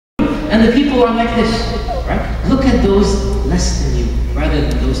and the people are like this, right? Look at those less than you, rather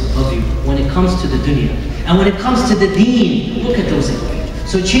than those above you, when it comes to the dunya. And when it comes to the deen, look at those above you.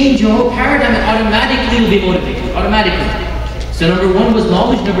 So change your whole paradigm and automatically you'll be motivated, automatically. So number one was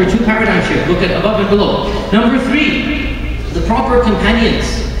knowledge, number two, paradigm shift. Look at above and below. Number three, the proper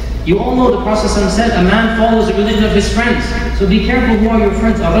companions. You all know the Prophet said, a man follows the religion of his friends. So be careful who are your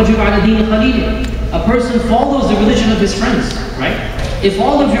friends. A person follows the religion of his friends, right? If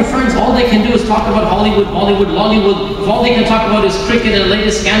all of your friends, all they can do is talk about Hollywood, Bollywood, Lollywood, if all they can talk about is cricket and the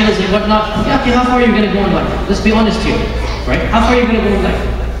latest scandals and whatnot, yeah, okay, how far are you going to go in life? Let's be honest here, right? How far are you going to go in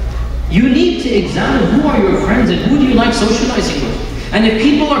life? You need to examine who are your friends and who do you like socializing with. And if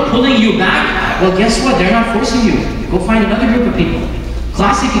people are pulling you back, well, guess what? They're not forcing you. Go find another group of people.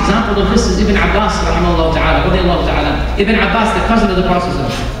 Classic example of this is Ibn Abbas, rahimahullah ta'ala. Ibn Abbas, the cousin of the Prophet.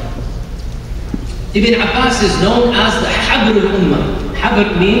 Ibn Abbas is known as the Habr al-Ummah.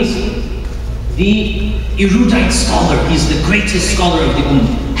 Habr means the erudite scholar. He's the greatest scholar of the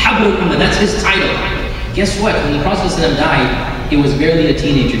Ummah. Habr al-Ummah, that's his title. Guess what? When the Prophet died, he was barely a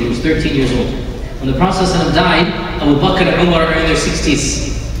teenager. He was 13 years old. When the Prophet died, Abu Bakr and Umar are in their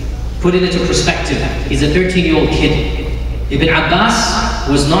 60s. Put it into perspective. He's a 13-year-old kid. Ibn Abbas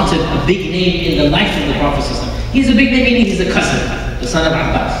was not a big name in the life of the Prophet. He's a big name meaning he's a cousin, the son of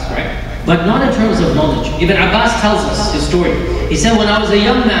Abbas, right? But not in terms of knowledge. Ibn Abbas tells us his story. He said, when I was a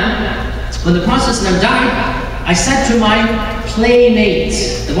young man, when the Prophet died, I said to my playmate,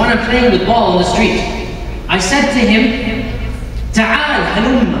 the one I'm playing with ball on the street, I said to him, Ta'al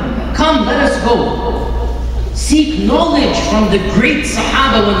halumma, come, let us go. Seek knowledge from the great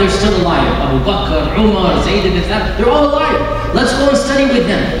Sahaba when they're still alive. Abu Bakr, Umar, Zayd ibn Thabit, they're all alive. Let's go and study with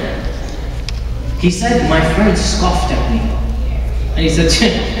them. He said, my friend scoffed at me. And he said,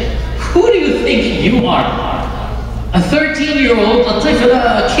 who do you think you are? A 13-year-old,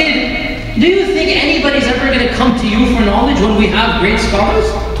 a kid. Do you think anybody's ever going to come to you for knowledge when we have great scholars?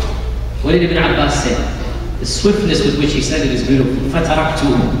 What did Ibn Abbas say? The swiftness with which he said it is beautiful.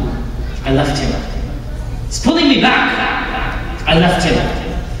 فَتَرَكْتُهُ, I left him. It's pulling me back. I left him.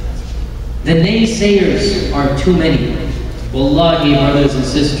 The naysayers are too many. Wallahi, brothers and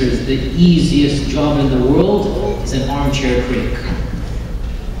sisters, the easiest job in the world is an armchair critic.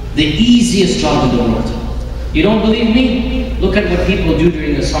 The easiest job in the world. You don't believe me? Look at what people do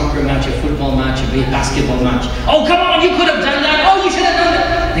during a soccer match, a football match, a basketball match. Oh, come on, you could have done that. Oh, you should have done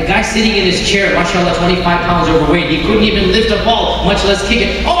that. The guy sitting in his chair, mashallah, 25 pounds overweight. He couldn't even lift a ball, much less kick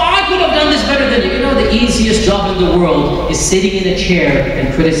it. Oh, I could have done this better than you. You know, the easiest job in the world is sitting in a chair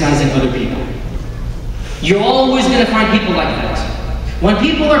and criticizing other people. You're always going to find people like that. When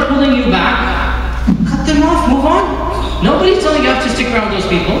people are pulling you back, cut them off, move on. Nobody's telling you have to stick around those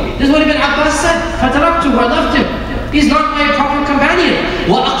people. This is what Ibn Abbas said. فَتَرَكْتُهُ, I left him. He's not my proper companion.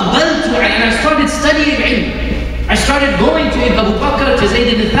 وَأَقْبَلْتُ, and I started studying ilm. I started going to Abu Bakr, to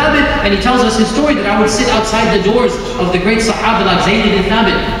Zayd ibn Thabit, and he tells us his story that I would sit outside the doors of the great Sahaba like Zayd ibn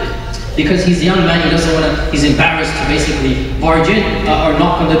Thabit. Because he's a young man, he doesn't want to, he's embarrassed to basically barge in or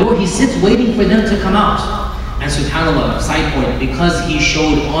knock on the door. He sits waiting for them to come out. And subhanAllah, side point, because he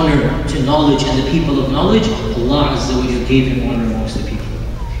showed honor to knowledge and the people of knowledge, Allah Azza wa Jalla gave him honor amongst the people.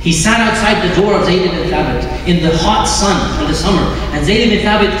 He sat outside the door of Zayd ibn Thabit in the hot sun in the summer. And Zayd ibn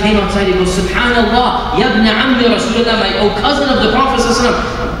Thabit came outside, he goes, Subhanallah, Ya ibn Ammi Rasulullah, my cousin of the Prophet,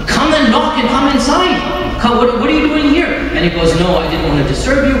 come and knock and come inside. What are you doing here? And he goes, no, I didn't want to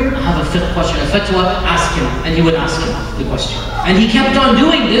disturb you. I have a fiqh question, a fatwa, ask him. And he would ask him the question. And he kept on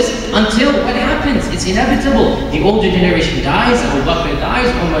doing this until what happens? It's inevitable. The older generation dies, Abu Bakr dies,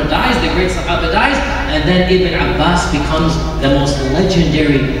 Umar dies, the great Sahaba dies, and then Ibn Abbas becomes the most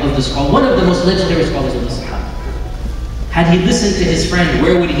legendary of the scholars, one of the most legendary scholars of the Sahaba. Had he listened to his friend,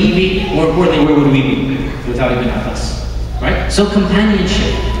 where would he be? More importantly, where would we be without Ibn Abbas? Right? So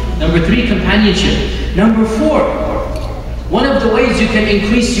companionship. Number 3, companionship. Number 4, one of the ways you can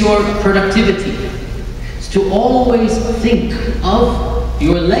increase your productivity is to always think of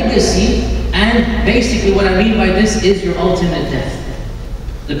your legacy, and basically what I mean by this is your ultimate death.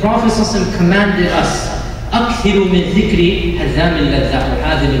 The Prophet ﷺ commanded us, أَكْثِرُ مِنْ ذِكْرِ هَذَّامِ اللَّذَّةِ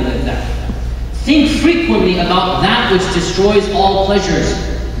وَهَذِمِ اللَّذَّةِ. Think frequently about that which destroys all pleasures,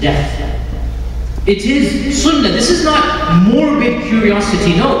 death. It is sunnah. This is not morbid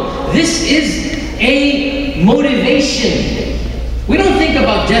curiosity. No, this is a motivation. We don't think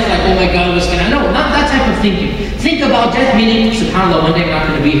about death like, oh my God, what's going to happen? No, not that type of thinking. Think about death meaning, subhanAllah, one day I'm not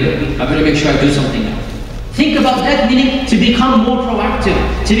going to be here. I better make sure I do something now. Think about death meaning to become more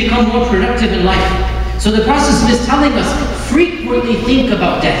proactive, to become more productive in life. So the Prophet is telling us, frequently think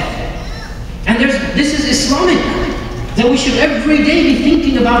about death. And this is Islamic. That we should every day be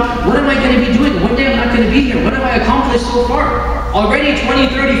thinking about, what am I going to be doing? One day I'm not going to be here. What have I accomplished so far? Already 20,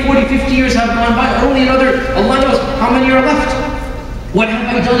 30, 40, 50 years have gone by. Only another, Allah knows how many are left. What have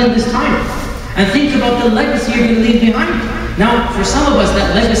I done in this time? And think about the legacy you're going to leave behind. Now, for some of us,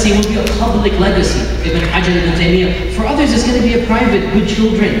 that legacy will be a public legacy. Ibn Hajar, Ibn Taymiyyah. For others, it's going to be a private, good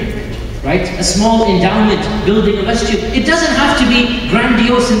children. Right? A small endowment, building a masjid. It doesn't have to be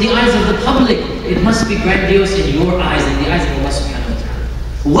grandiose in the eyes of the public. It must be grandiose in your eyes, in the eyes of Allah subhanahu wa ta'ala.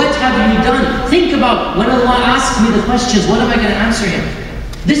 What have you done? Think about when Allah asks me the questions, what am I going to answer Him?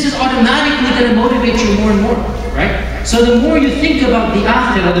 This is automatically going to motivate you more and more, right? So the more you think about the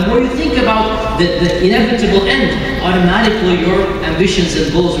akhirah, the more you think about the inevitable end, automatically your ambitions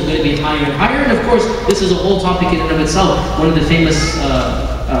and goals are going to be higher and higher. And of course, this is a whole topic in and of itself. One of the famous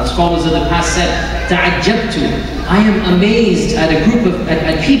scholars of the past said, "Ta'ajjabtu." I am amazed at a group of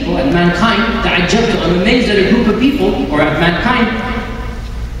at people, at mankind. Ta'ajjabtu. I'm amazed at a group of people, or at mankind.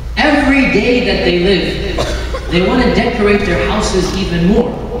 Every day that they live, they want to decorate their houses even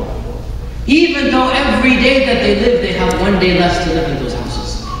more. Even though every day that they live, they have one day less to live in those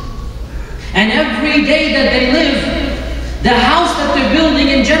houses. And every day that they live, the house that they're building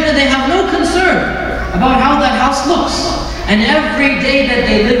in Jannah, they have no concern about how that house looks. And every day that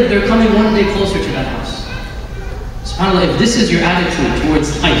they live, they're coming one day closer to that house. SubhanAllah, if this is your attitude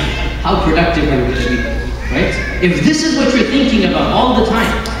towards life, how productive are you going to be? Right? If this is what you're thinking about all the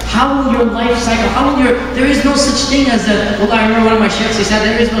time, how will your life cycle, there is no such thing as a, well, I remember one of my sheikhs, he said,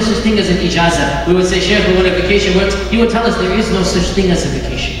 there is no such thing as an ijazah. We would say, Sheikh, we want a vacation. He would tell us, there is no such thing as a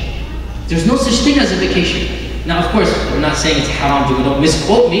vacation. There's no such thing as a vacation. Now, of course, I'm not saying it's haram, don't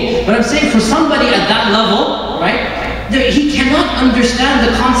misquote me, but I'm saying for somebody at that level, right, he cannot understand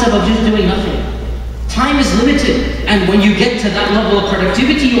the concept of just doing nothing. Time is limited, and when you get to that level of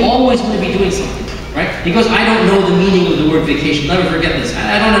productivity, you always want to be doing something, right? Because I don't know the meaning of the word vacation. Never forget this.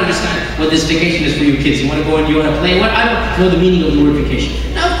 I don't understand what this vacation is for you kids. You want to go and you want to play? What? I don't know the meaning of the word vacation.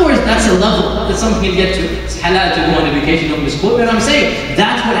 Now, of course, that's a level that some can get to. It's halal to go on a vacation, don't misquote. But I'm saying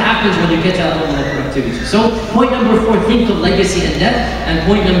that's what happens when you get to that level of productivity. So, point number 4, think of legacy and death. And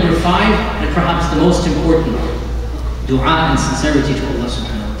point number 5, and perhaps the most important, dua and sincerity to Allah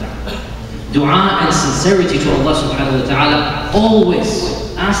subhanahu wa ta'ala. Dua and sincerity to Allah subhanahu wa ta'ala. Always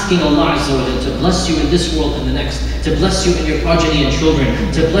asking Allah Azza wa Jalla to bless you in this world and the next, to bless you in your progeny and children,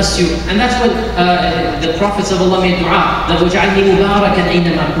 to bless you. And that's what the prophets of Allah made dua. That وَجْعَلْنِي مُبَارَكًا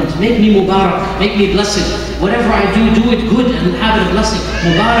أَيْنَمَا كُنْتُ. Make me mubarak, make me blessed. Whatever I do, do it good and have it a blessing.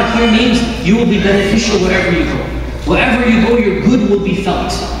 Mubarak here means you will be beneficial wherever you go. Wherever you go, your good will be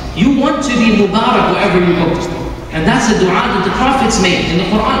felt. You want to be mubarak wherever you go. And that's a dua that the prophets made in the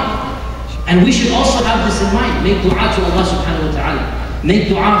Quran. And we should also have this in mind. Make dua to Allah subhanahu wa ta'ala. Make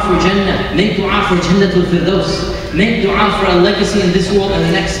dua for Jannah. Make dua for Jannatul Firdaus. Make dua for a legacy in this world and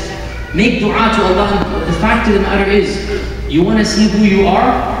the next. Make dua to Allah. The fact of the matter is, you want to see who you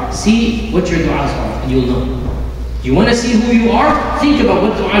are, see what your du'as are, and you'll know. You want to see who you are, think about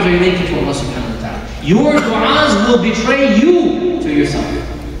what du'as are you making to Allah subhanahu wa ta'ala. Your du'as will betray you to yourself.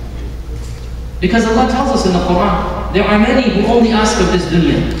 Because Allah tells us in the Quran, there are many who only ask of this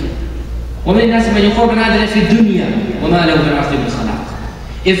dunya. وَمِنَ النَّاسِ مَنْ يُقَرْ بِنَادِنَا فِي الدُّنْيَا وَمَا لَهُ مِنْ عَفْدٍ مِنْ خَلَاقٍ.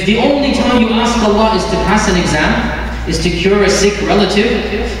 If the only time you ask Allah is to pass an exam, is to cure a sick relative,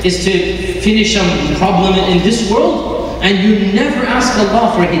 is to finish some problem in this world, and you never ask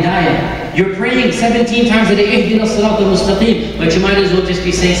Allah for hidayah. You're praying 17 times a day, اهدنا الصراط المستقيم, but you might as well just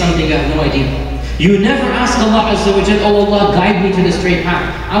be saying something I have no idea. You never ask Allah Azza wa Jal, oh Allah, guide me to the straight path.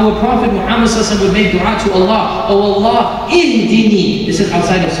 Our Prophet Muhammad would make dua to Allah, oh Allah, ihdini. This is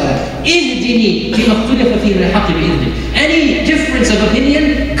outside of salah. Ihdini fima ikhtalafa fihi min al-haqq bi-idhnik. Any difference of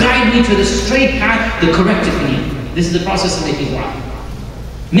opinion, guide me to the straight path, the correct opinion. This is the process of making dua.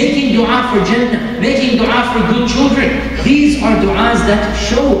 Making dua for Jannah, making dua for good children. These are duas that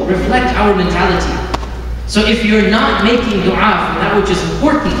show, reflect our mentality. So if you're not making dua for that which is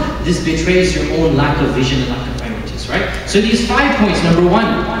important, this betrays your own lack of vision and lack of priorities, right? So these 5 points, number 1.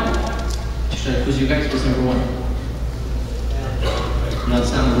 Should I quiz you guys? What's number 1? No,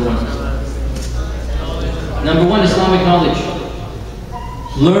 it's not number 1. Number 1, Islamic knowledge.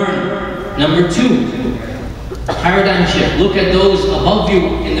 Learn. Number 2, paradigm shift. Look at those above you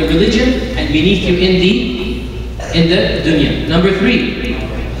in the religion and beneath you in the dunya. Number 3,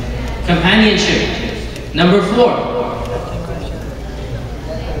 companionship. Number 4,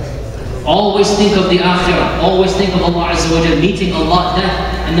 always think of the akhirah, always think of Allah Azza wa Jal, meeting Allah, death.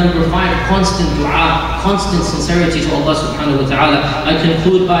 And number 5, constant dua, constant sincerity to Allah subhanahu wa ta'ala. I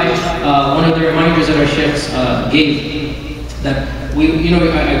conclude by one of the reminders that our sheikhs gave, that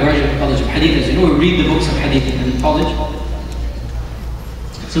I graduated from College of Hadith, as you know, we read the books of Hadith in college.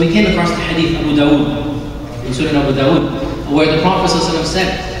 So we came across the Hadith Abu Dawood, in Sunan Abu Dawood, where the Prophet ﷺ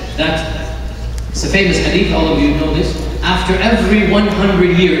said that, it's a famous Hadith, all of you know this, after every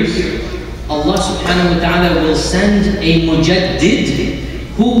 100 years, Allah subhanahu wa ta'ala will send a mujaddid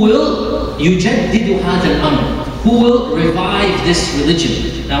who will yujaddidu hadha al-amr, who will revive this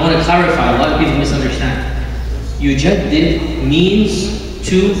religion. Now I want to clarify, a lot of people misunderstand. Yujaddid means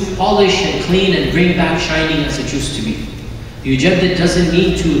to polish and clean and bring back shining as it used to be. Yujaddid doesn't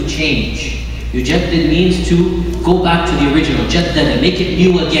mean to change. Yujaddid means to go back to the original, jaddada, make it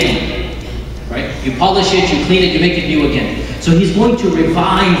new again. Right? You polish it, you clean it, you make it new again. So he's going to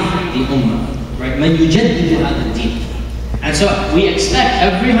revive the ummah. Right? Man yujaddidu hadha al-din. And so we expect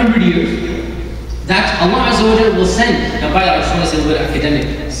every 100 years that Allah Azza wa Jalla will send. Now by the way, I just want to say a little bit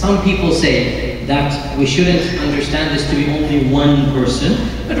academic. Some people say that we shouldn't understand this to be only one person,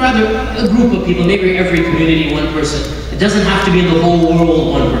 but rather a group of people, maybe every community, one person. It doesn't have to be in the whole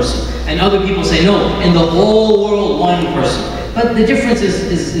world, one person. And other people say, no, in the whole world, one person. But the difference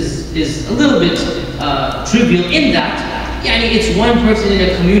is a little bit trivial in that, it's one person in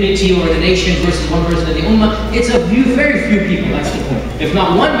a community or in a nation versus one person in the ummah. It's very few people, that's the point. If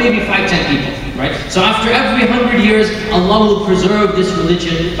not one, maybe 5, 10 people, right? So after every 100 years, Allah will preserve this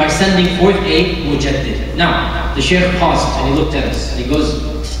religion by sending forth a mujaddid. Now, the Shaykh paused and he looked at us. He goes,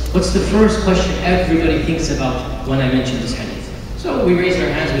 what's the first question everybody thinks about when I mention this hadith? So we raised our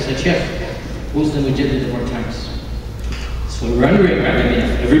hands and we said, Shaykh, who's the mujaddid of our times? So we're wondering, right?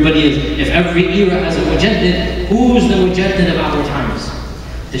 If every era has a mujaddid, who's the mujaddid of our times?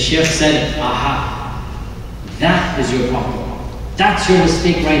 The Shaykh said, aha, that is your problem. That's your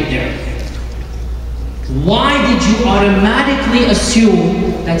mistake right there. Why did you automatically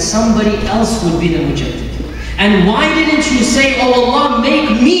assume that somebody else would be the mujaddid? And why didn't you say, oh Allah,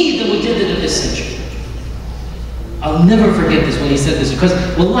 make me the mujaddid of this century? I'll never forget this when he said this, because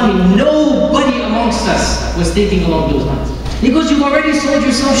wallahi, nobody amongst us was thinking along those lines. He goes, you've already sold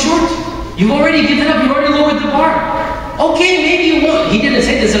yourself short. You've already given up, you've already lowered the bar. Okay, maybe you won't. He didn't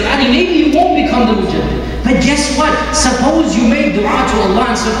say this about Ali, maybe you won't become the mujaddid. But guess what? Suppose you made dua to Allah,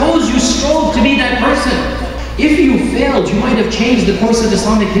 and suppose you strove to be that person. If you failed, you might have changed the course of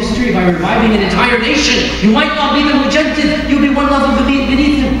Islamic history by reviving an entire nation. You might not be the mujaddid, you'll be one level beneath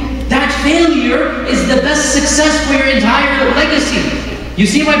him. That failure is the best success for your entire legacy. You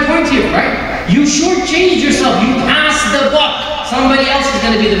see my point here, right? You shortchanged yourself, you passed the buck. Somebody else is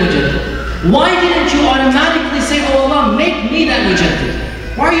going to be the mujaddid. Why didn't you automatically say, oh Allah, make me that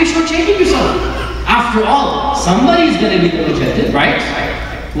mujaddid? Why are you shortchanging yourself? After all, somebody's going to be the mujaddid, right?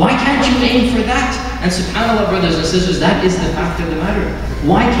 Why can't you aim for that? And subhanAllah, brothers and sisters, that is the fact of the matter.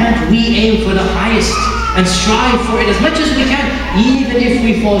 Why can't we aim for the highest and strive for it as much as we can, even if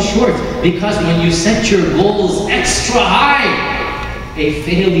we fall short? Because when you set your goals extra high, a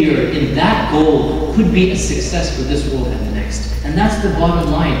failure in that goal could be a success for this world and the next. And that's the bottom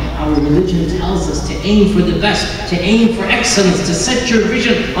line. Our religion tells us to aim for the best, to aim for excellence, to set your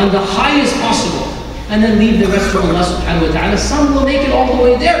vision on the highest possible, and then leave the rest for Allah subhanahu wa ta'ala. Some will make it all the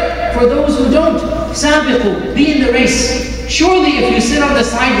way there. For those who don't, sabiqu, be in the race. Surely if you sit on the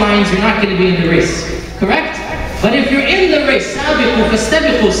sidelines, you're not going to be in the race. Correct? But if you're in the race, sabiqu,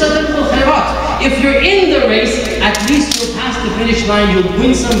 fastabiqu, sabiqu khairat. If you're in the race, at least you'll pass the finish line, you'll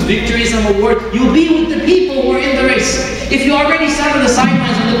win some victory, some award, you'll be with the people who are in the race. If you already sat on the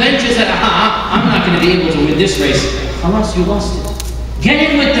sidelines, on the benches, and I'm not going to be able to win this race, unless you lost it.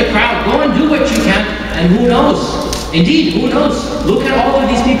 Get in with the crowd, go and do what you can, and who knows? Indeed, who knows? Look at all of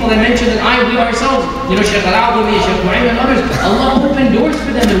these people I mentioned, and we ourselves, Sheikh Al-Adami, Sheikh Mu'ayyim and others, Allah opened doors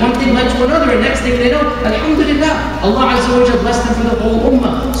for them, and one thing led to another, and next thing they know, alhamdulillah, Allah Azza wa Jalla blessed them for the whole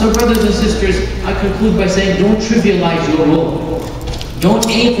ummah. So brothers and sisters, I conclude by saying, don't trivialize your role. Don't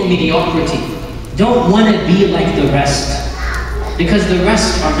aim for mediocrity. Don't want to be like the rest. Because the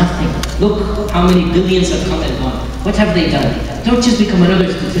rest are nothing. Look how many billions have come and gone. What have they done? Don't just become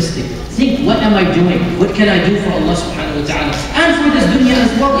another statistic. Think, what am I doing? What can I do for Allah subhanahu wa ta'ala? And for this dunya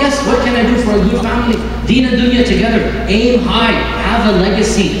as well. Yes, what can I do for a good family? Deen and dunya together. Aim high. Have a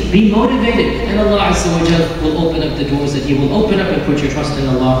legacy. Be motivated. And Allah Azza wa Jal will open up the doors that He will open up, and put your trust in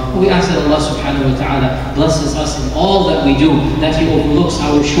Allah. We ask that Allah subhanahu wa ta'ala blesses us in all that we do, that He overlooks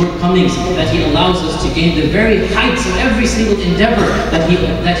our shortcomings, that He allows us to gain the very heights of every single endeavor, that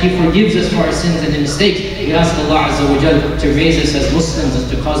He forgives us for our sins and mistakes. We ask Allah Azza wa Jal to raise us as Muslims,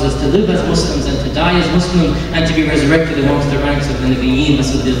 and to cause us to live as Muslims, and to die as Muslims, and to be resurrected amongst the ranks of the Nabiyyin, the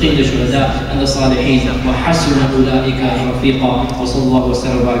Siddiqeen, the Shuhada, and the Salihin. وَحَسُنَ أُولَٰئِكَ رَفِيقًا وَصَلَّى اللَّهُ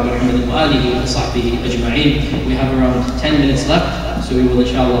وَبَارَكَ عَلَى مُحَمَّدٍ وَآلِهِ وَصَحْبِهِ أَجْمَعِينَ. We have around 10 minutes left. So we will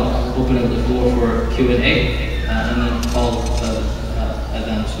inshallah open up the floor for Q&A and then call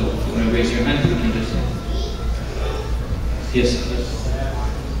adhan. So if you want to raise your hand, you can just... Yes.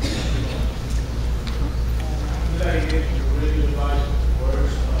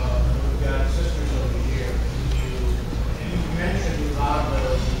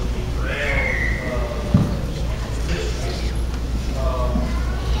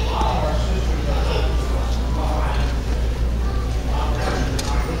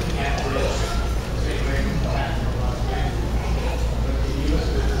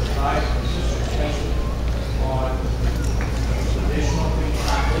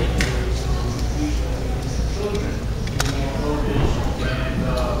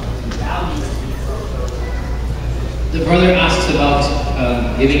 The brother asks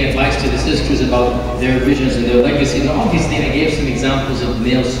about giving advice to the sisters about their visions and their legacy. Now obviously I gave some examples of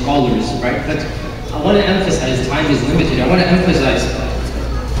male scholars, right? But I want to emphasize, time is limited, I want to emphasize,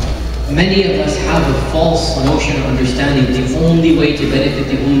 many of us have a false notion or understanding the only way to benefit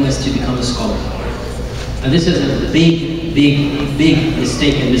the ummah is to become a scholar. And this is a big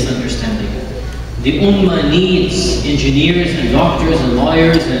mistake and misunderstanding. The ummah needs engineers and doctors and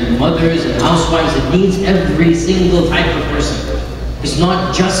lawyers and mothers and housewives. It needs every single type of person. It's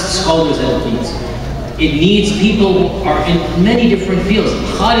not just scholars that it needs. It needs people who are in many different fields.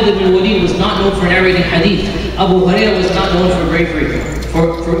 Khalid ibn Walid was not known for narrating hadith. Abu Hurairah was not known for bravery.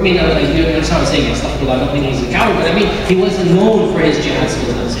 For me, I understand what I'm saying, astaghfirullah, I don't mean he's a coward, but I mean he wasn't known for his jihad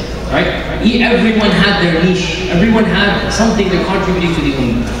skills, let's say, right? Everyone had their niche. Everyone had something they're contributing to the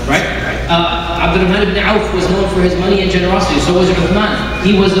ummah, right? Abdurrahman ibn Auf was known for his money and generosity, so was Uthman.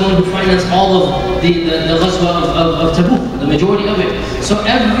 He was the one who financed all of the ghazwa of Tabuk, the majority of it. So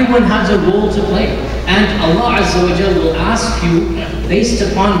everyone has a role to play. And Allah Azza wa Jalla will ask you based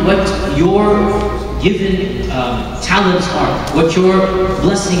upon what your given talents are, what your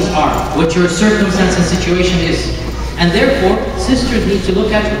blessings are, what your circumstance and situation is. And therefore, sisters need to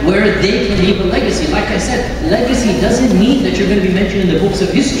look at where they can leave a legacy. Like I said, legacy doesn't mean that you're going to be mentioned in the books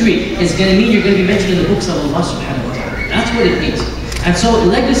of history. It's going to mean you're going to be mentioned in the books of Allah subhanahu wa ta'ala. That's what it means. And so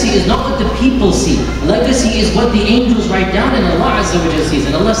legacy is not what the people see. Legacy is what the angels write down and Allah Azza wa Jalla sees.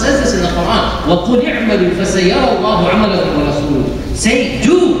 And Allah says this in the Quran. وَقُلْ اعْمَلُوا فَسَيَرَى اللَّهُ عَمَلَكُمْ وَرَسُولُهُ. Say,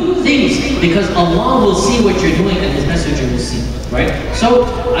 do things, because Allah will see what you're doing and His Messenger will see. Right? So,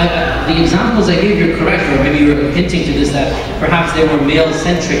 the examples I gave, you're correct, or maybe you're hinting to this, that perhaps they were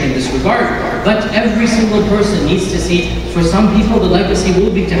male-centric in this regard. But every single person needs to see, for some people the legacy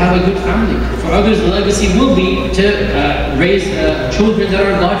will be to have a good family. For others the legacy will be to raise children that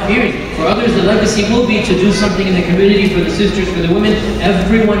are God-fearing. For others the legacy will be to do something in the community, for the sisters, for the women.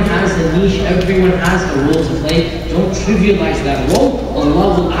 Everyone has a niche, everyone has a role to play. Don't trivialize that role.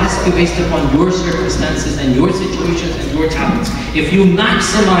 Allah will ask you based upon your circumstances and your situations and your talents. If you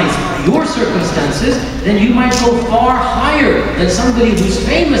maximize your circumstances, then you might go far higher than somebody who's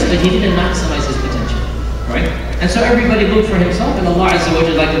famous but he didn't maximize his potential, right? And so everybody look for himself, and Allah Azza wa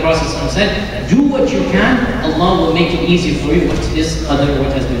Jalla, like the Prophet said, do what you can, Allah will make it easy for you what is other,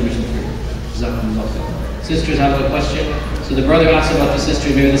 what has been written for you. Jazakumullah. Sisters have a question. So the brother asked about the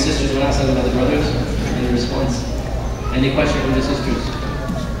sisters, maybe the sisters will ask about the brothers in response. Any question from the sisters?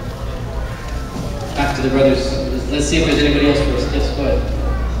 Back to the brothers. Let's see if there's anybody else first. Yes, go ahead.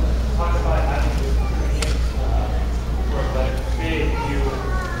 Talk about having work, like say you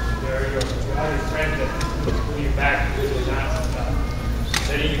have your friend that pull you back to the dance and stuff,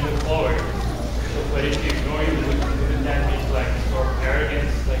 letting you move forward. So, but if you ignore you, wouldn't that mean like sort of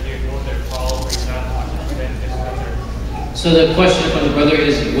arrogance, like you ignore their call, or you're not talking to them, this and that? So the question from the brother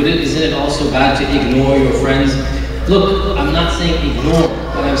is, isn't it also bad to ignore your friends? Look, I'm not saying ignore,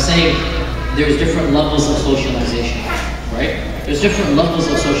 but I'm saying there's different levels of socialization, right? There's different levels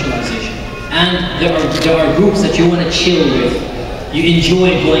of socialization. And there are groups that you want to chill with, you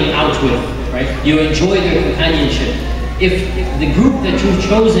enjoy going out with, right? You enjoy their companionship. If the group that you've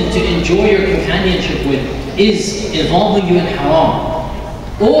chosen to enjoy your companionship with is involving you in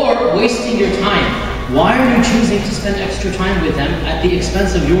haram, or wasting your time, why are you choosing to spend extra time with them at the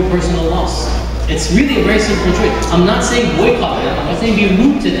expense of your personal loss? It's really a very simple choice. I'm not saying boycott them, I'm not saying be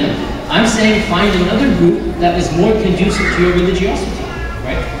rude to them. I'm saying find another group that is more conducive to your religiosity,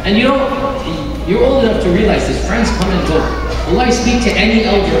 right? And you know, you're old enough to realize this. Friends come and go. Allah, I speak to any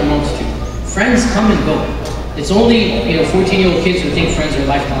elder amongst you. Friends come and go. It's only 14-year-old kids who think friends are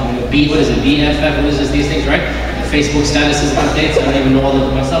lifetime. What is it? BFF, what is this? These things, right? Facebook statuses, updates. I don't even know all of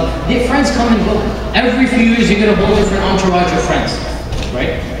them myself. The friends come and go. Every few years you get a whole different entourage of friends,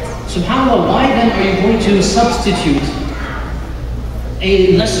 right? SubhanAllah, why then are you going to substitute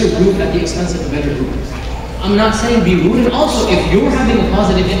a lesser group at the expense of a better group? I'm not saying be rude, and also if you're having a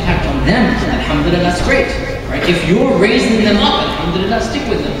positive impact on them, alhamdulillah, that's great. Right? If you're raising them up, alhamdulillah, stick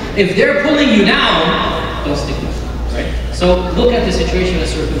with them. If they're pulling you down, don't stick with them. Right? So look at the situation, the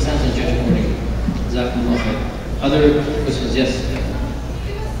circumstance, and judge accordingly. Jazakumullah khair. Other questions? Yes.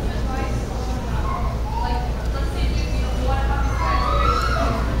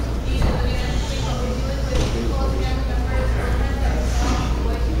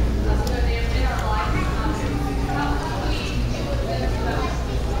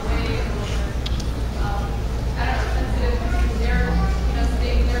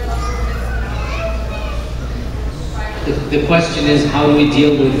 The question is, how do we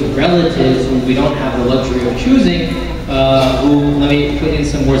deal with relatives who we don't have the luxury of choosing, who, let me put in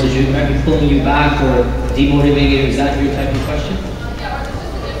some words, that might be pulling you back or demotivating you? Is that your type of question?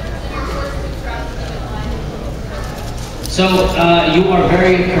 So, you are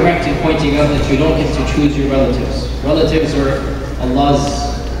very correct in pointing out that you don't get to choose your relatives. Relatives are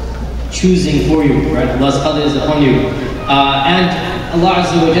Allah's choosing for you, right? Allah's qadr is upon you. And Allah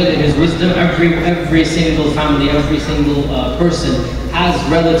Azza wa Jalla in His wisdom, every single family, every single person has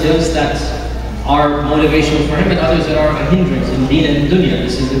relatives that are motivational for him and others that are a hindrance in deen and in dunya.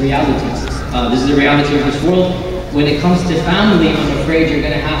 This is the reality. This is the reality of this world. When it comes to family, I'm afraid you're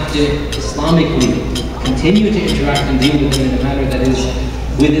going to have to Islamically continue to interact and deal with them in a manner that is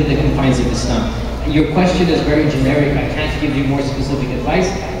within the confines of Islam. Your question is very generic. I can't give you more specific advice,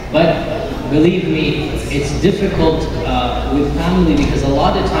 but believe me, it's difficult with family because a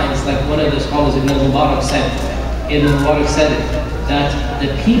lot of times, like one of the scholars, Ibn Mubarak said, that the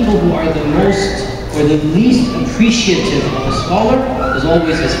people who are the most or the least appreciative of a scholar is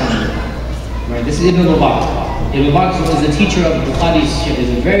always his family. Right? This is Ibn Mubarak. Ibn Mubarak is the teacher of Bukhari's Sheikh, is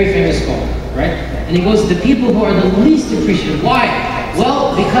a very famous scholar, right? And he goes, the people who are the least appreciative. Why?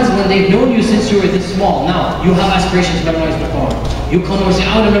 Well, because when they've known you since you were this small, now you have aspirations to memorize the Quran. You come and say,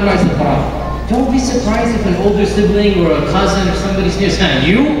 I want to memorize the Quran. Don't be surprised if an older sibling or a cousin or somebody's near saying,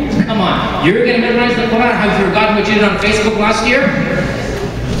 you? Come on, you're going to memorize the Quran? Have you forgotten what you did on Facebook last year?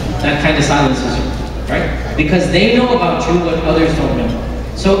 That kind of silences you, right? Because they know about you what others don't know.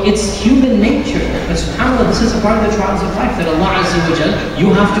 So it's human nature. But subhanAllah, this is a part of the trials of life that Allah Azza wa Jal,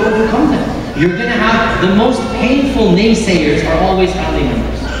 you have to overcome them. You're going to have the most painful naysayers are always family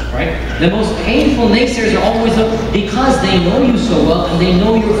members. Right? The most painful naysayers are always because they know you so well and they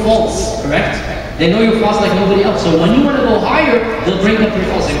know your faults, correct? They know your faults like nobody else. So when you want to go higher, they'll bring up your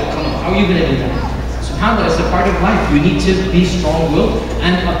faults. Like, come on, how are you going to do that? SubhanAllah, it's a part of life. You need to be strong-willed,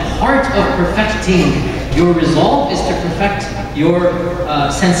 and a part of perfecting your resolve is to perfect your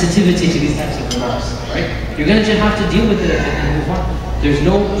sensitivity to these types of remarks, right? You're going to have to deal with it and move on. There's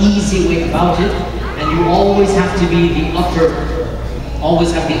no easy way about it, and you always have to be the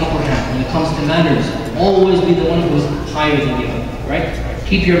always have the upper hand when it comes to manners. Always be the one who is higher than the other, right?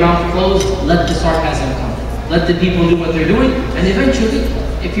 Keep your mouth closed, let the sarcasm come. Let the people do what they're doing, and eventually,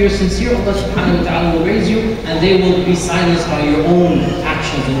 if you're sincere, Allah subhanahu wa ta'ala will raise you, and they will be silenced by your own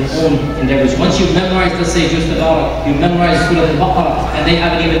actions and your own endeavors. Once you've memorized, let's say, Juz al-Baqarah, you've memorized Surah al-Baqarah, and they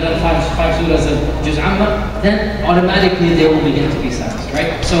haven't even done five surahs of Juz Amma, then automatically they will begin to be silenced,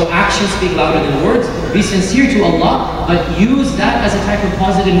 right? So actions speak louder than words. Be sincere to Allah, but use that as a type of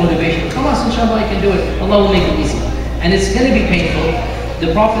positive motivation. Come on, inshallah, I can do it. Allah will make it easy. And it's going to be painful.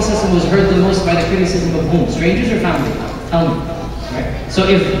 The Prophet was hurt the most by the criticism of whom? Strangers or family? Tell me. Right? So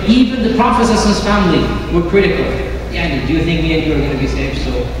if even the Prophet's family were critical, do you think me and you are going to be saved?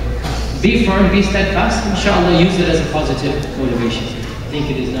 So be firm, be steadfast, inshallah, use it as a positive motivation. I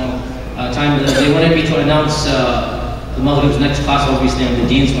think it is now time. They wanted me to announce the Maghrib's next class, obviously, on the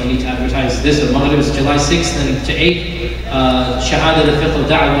deen, so I need to advertise this. The Maghrib is July 6th and to 8th. Shahada al-Fiqh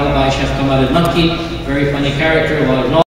al-Da'wah by Sheikh Kamal al-Makki. Very funny character, a lot of knowledge.